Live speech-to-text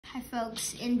Hi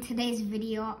folks, in today's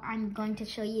video I'm going to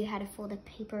show you how to fold a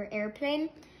paper airplane,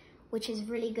 which is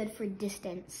really good for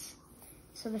distance.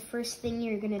 So the first thing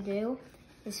you're going to do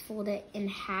is fold it in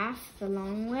half the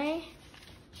long way.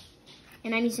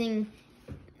 And I'm using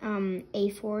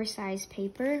A4 size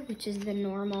paper, which is the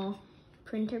normal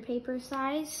printer paper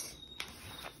size.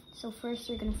 So first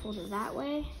you're going to fold it that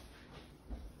way.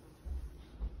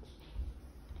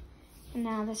 And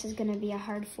now this is going to be a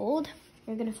hard fold.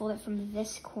 You're going to fold it from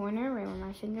this corner, right where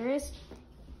my finger is,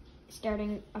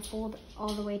 starting a fold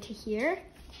all the way to here.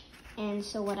 And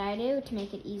so what I do to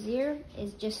make it easier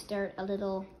is just start a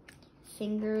little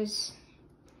fingers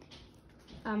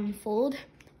fold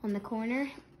on the corner,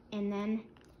 and then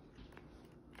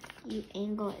you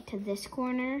angle it to this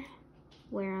corner,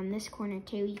 where on this corner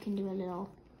too you can do a little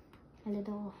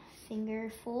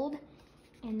finger fold,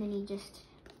 and then you just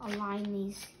align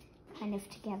these kind of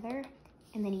together.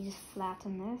 And then you just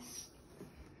flatten this.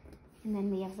 And then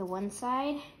we have the one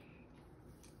side.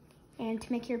 And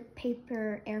to make your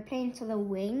paper airplane so the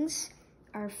wings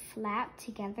are flat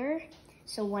together,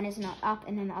 so one is not up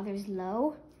and then the other is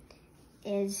low,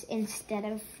 is instead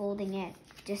of folding it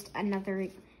just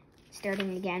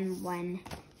starting again when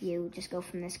you just go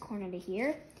from this corner to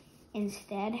here,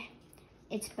 instead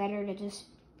it's better to just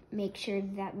make sure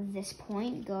that this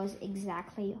point goes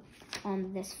exactly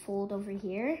on this fold over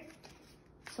here.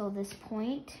 So this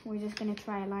point, we're just gonna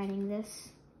try aligning this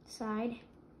side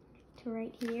to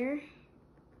right here.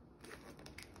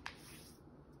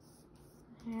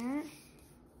 There.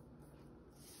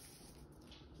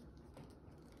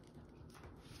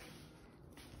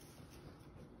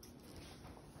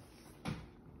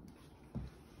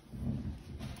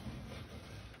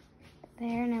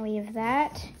 There, now we have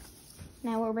that.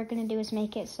 Now what we're gonna do is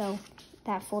make it so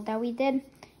that fold that we did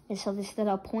is so this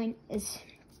little point is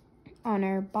on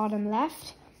our bottom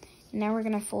left. Now we're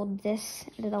gonna fold this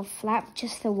little flap,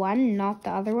 just the one, not the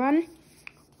other one.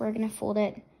 We're gonna fold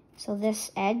it so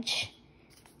this edge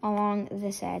along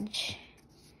this edge.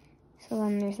 So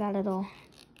then there's that little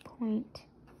point.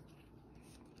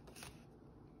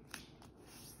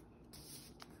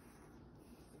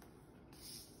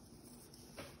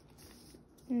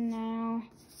 Now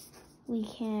we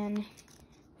can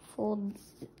fold,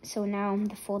 so now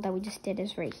the fold that we just did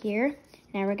is right here.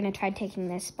 Now we're gonna try taking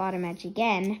this bottom edge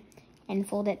again and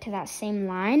fold it to that same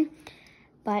line.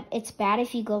 But it's bad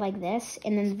if you go like this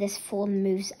and then this fold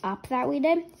moves up that we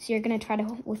did. So you're gonna try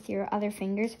to, with your other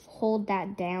fingers, hold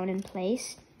that down in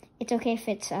place. It's okay if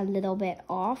it's a little bit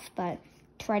off, but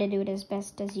try to do it as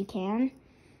best as you can.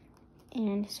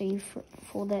 And so you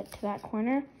fold it to that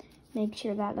corner. Make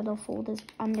sure that little fold is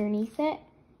underneath it,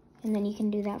 and then you can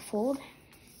do that fold.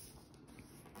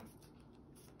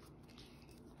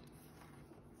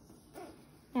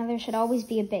 Now there should always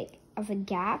be a bit of a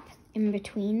gap in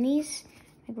between these.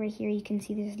 Like right here, you can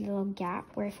see there's a little gap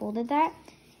where I folded that.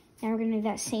 Now we're gonna do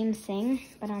that same thing,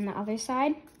 but on the other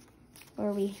side,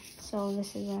 so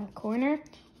this is a corner.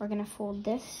 We're gonna fold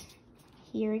this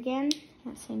here again,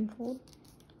 that same fold.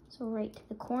 So right to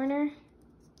the corner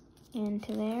and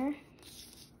to there.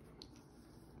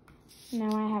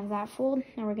 Now I have that fold.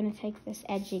 Now we're gonna take this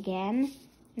edge again,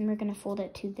 and we're gonna fold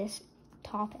it to this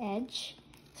top edge.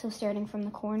 So starting from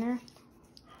the corner,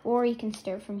 or you can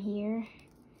start from here.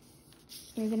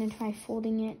 You're gonna try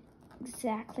folding it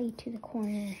exactly to the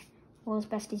corner, well, as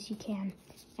best as you can.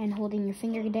 And holding your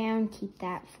finger down, keep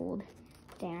that fold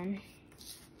down.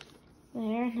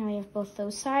 There, now we have both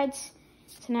those sides.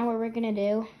 So now what we're gonna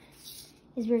do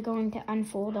is we're going to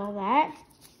unfold all that.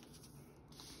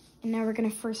 And now we're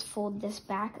gonna first fold this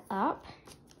back up,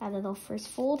 that little first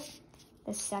fold,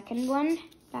 the second one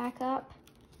back up,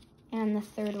 and the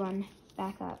third one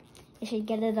back up. It should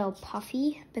get a little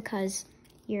puffy because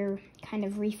you're kind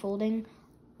of refolding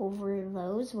over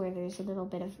those where there's a little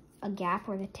bit of a gap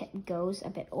where the tip goes a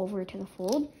bit over to the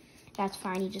fold. That's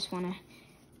fine, you just wanna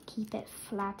keep it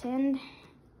flattened.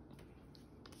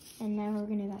 And now we're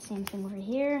gonna do that same thing over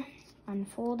here.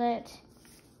 Unfold it.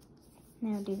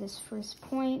 Now do this first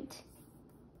point.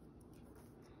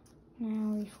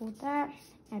 Now we fold that.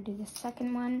 Now do the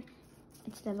second one.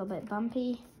 It's a little bit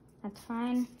bumpy. That's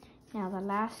fine. Now the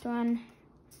last one,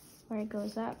 where it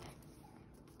goes up.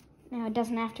 Now it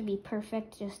doesn't have to be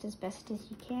perfect, just as best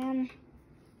as you can.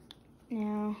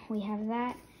 Now we have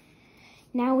that.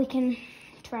 Now we can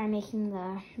try making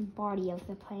the body of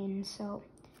the plane. So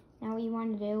now what you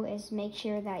want to do is make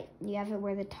sure that you have it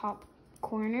where the top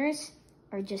corners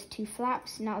are just two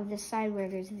flaps, not this side where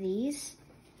there's these,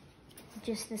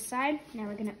 just this side. Now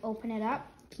we're gonna open it up,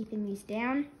 keeping these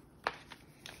down.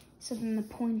 So then the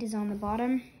point is on the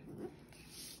bottom.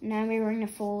 Now we're going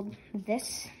to fold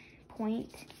this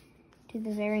point to the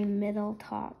very middle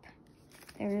top.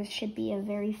 There should be a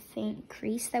very faint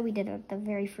crease that we did at the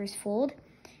very first fold.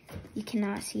 You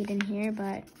cannot see it in here,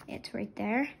 but it's right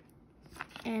there.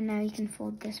 And now you can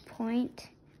fold this point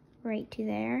right to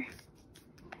there.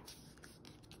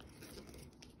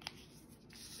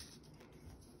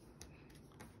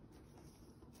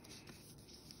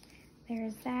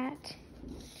 There's that.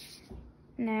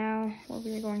 Now what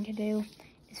we're going to do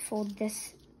is fold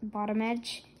this bottom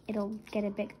edge. It'll get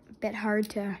a bit hard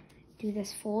to do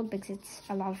this fold because it's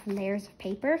a lot of layers of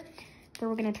paper. But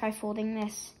we're gonna try folding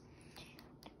this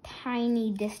a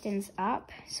tiny distance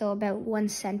up, so about 1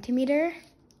 centimeter.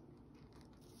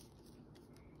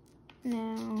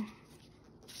 Now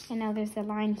there's the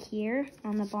line here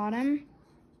on the bottom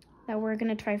that we're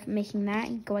gonna try making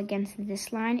that go against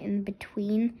this line in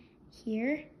between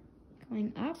here,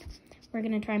 going up. We're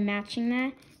gonna try matching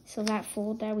that so that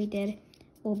fold that we did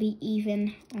will be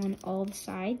even on all the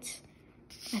sides.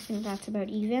 I think that's about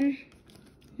even.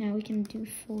 Now we can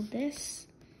fold this.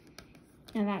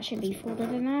 Now that should be folded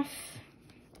enough.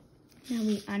 Now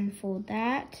we unfold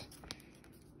that.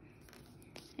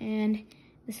 And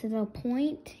this little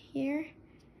point here,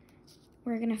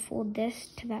 we're gonna fold this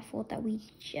to that fold that we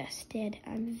just did.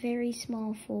 A very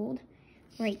small fold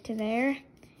right to there.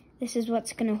 This is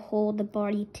what's gonna hold the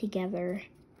body together.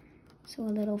 So a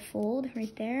little fold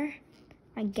right there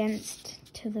against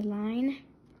to the line.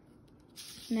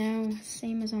 Now,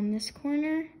 same as on this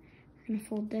corner, we're gonna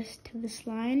fold this to this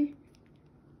line.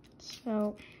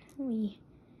 So we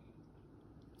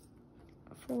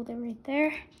fold it right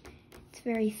there. It's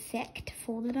very thick to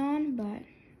fold it on, but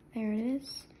there it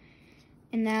is.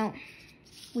 And now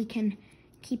we can,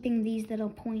 keeping these little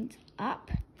points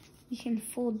up, you can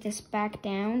fold this back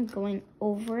down, going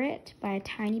over it by a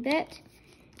tiny bit.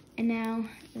 And now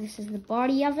this is the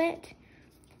body of it.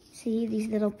 See, these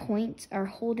little points are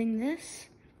holding this.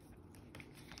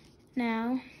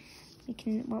 Now,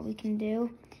 what we can do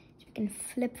is we can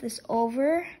flip this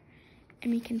over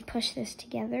and we can push this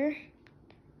together.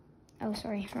 Oh,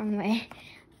 sorry, wrong way.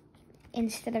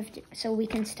 So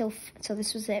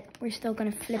this was it. We're still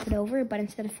gonna flip it over, but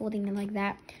instead of folding it like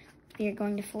that, we are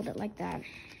going to fold it like that.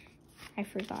 I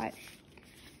forgot.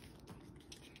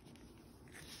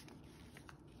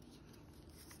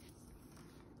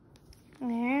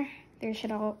 There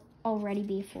should already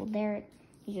be a fold there.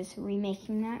 You're just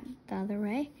remaking that the other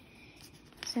way.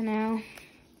 So now,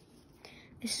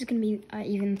 this is gonna be an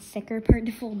even thicker part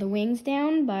to fold the wings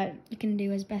down, but you can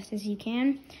do as best as you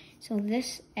can. So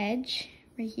this edge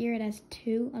right here, it has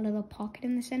a little pocket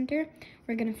in the center.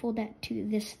 We're gonna fold that to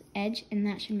this edge, and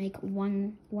that should make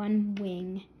one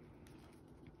wing.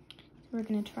 So we're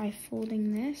gonna try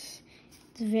folding this.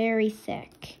 It's very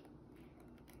thick.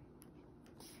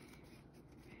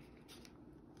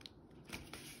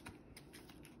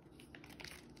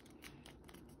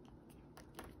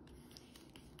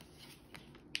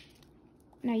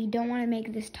 Now you don't want to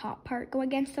make this top part go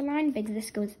against the line because this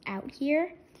goes out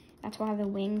here. That's why the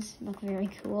wings look very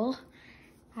cool.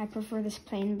 I prefer this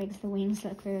plain because the wings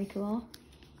look very cool.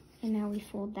 And now we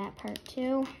fold that part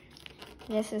too.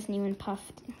 This isn't even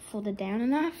folded down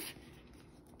enough.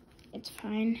 It's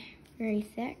fine, very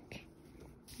thick.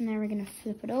 Now we're gonna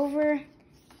flip it over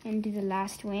and do the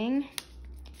last wing.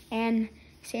 And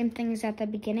same thing as at the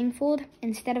beginning fold.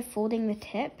 Instead of folding the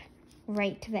tip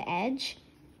right to the edge,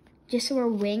 just so our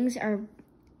wings are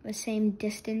the same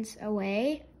distance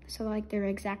away, so like they're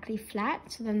exactly flat,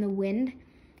 so then the wind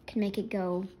can make it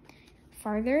go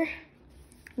farther.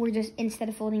 We're just, instead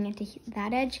of folding it to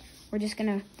that edge, we're just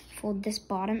gonna fold this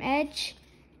bottom edge.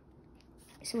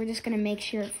 So we're just gonna make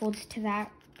sure it folds to that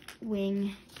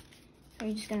wing. So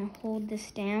we're just gonna hold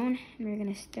this down, and we're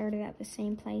gonna start it at the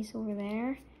same place over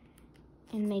there,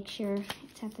 and make sure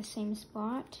it's at the same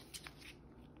spot.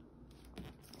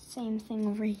 Same thing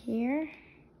over here.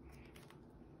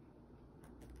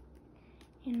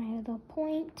 And my little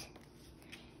point.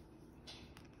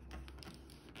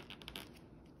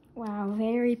 Wow,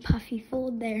 very puffy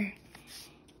fold there.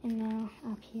 And now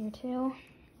up here too.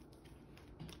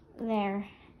 There.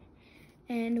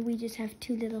 And we just have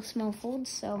 2 little small folds,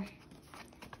 so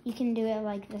you can do it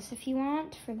like this if you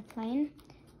want for the plane.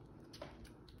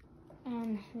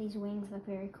 And these wings look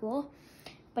very cool.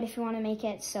 But if you want to make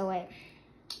it so it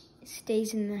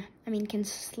stays can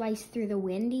slice through the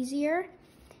wind easier,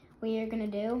 what you're gonna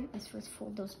do is first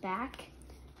fold those back.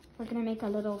 We're gonna make a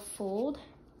little fold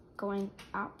going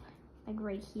up, like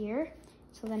right here.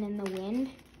 So then in the wind,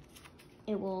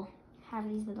 it will have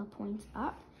these little points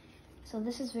up. So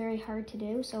this is very hard to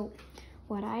do. So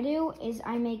what I do is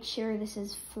I make sure this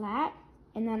is flat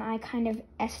and then I kind of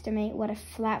estimate what a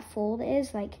flat fold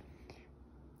is, like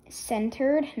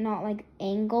centered, not like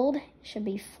angled. It should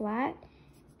be flat.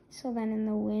 So then in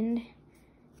the wind,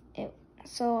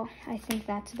 so I think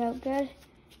that's about good.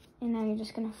 And now you're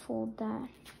just gonna fold that.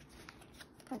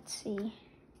 Let's see.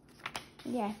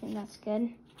 Yeah, I think that's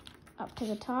good. Up to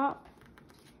the top.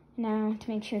 Now to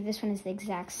make sure this one is the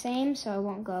exact same, so I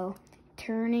won't go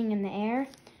turning in the air,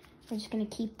 we're just gonna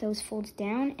keep those folds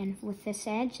down, and with this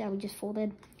edge that we just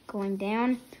folded going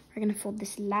down, we're gonna fold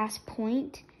this last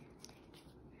point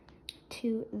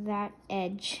to that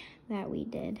edge that we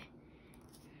did.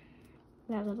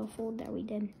 That little fold that we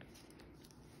did.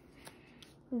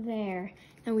 There.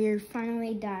 Now we are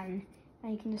finally done. Now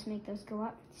you can just make those go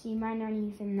up. See, mine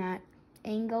aren't even that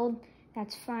angled.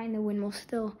 That's fine. The wind will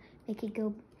still make it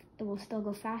go, it will still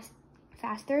go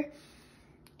faster.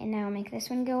 And now I'll make this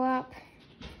one go up.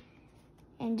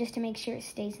 And just to make sure it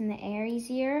stays in the air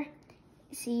easier,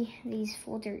 see, these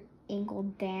folds are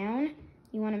angled down.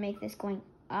 You want to make this going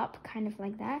up, kind of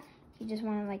like that. You just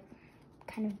want to like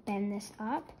kind of bend this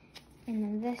up. And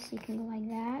then this, you can go like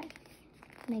that.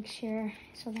 Make sure,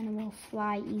 so then it will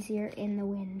fly easier in the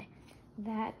wind.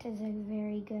 That is a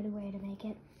very good way to make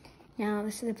it. Now,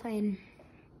 this is the plane.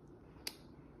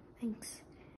 Thanks.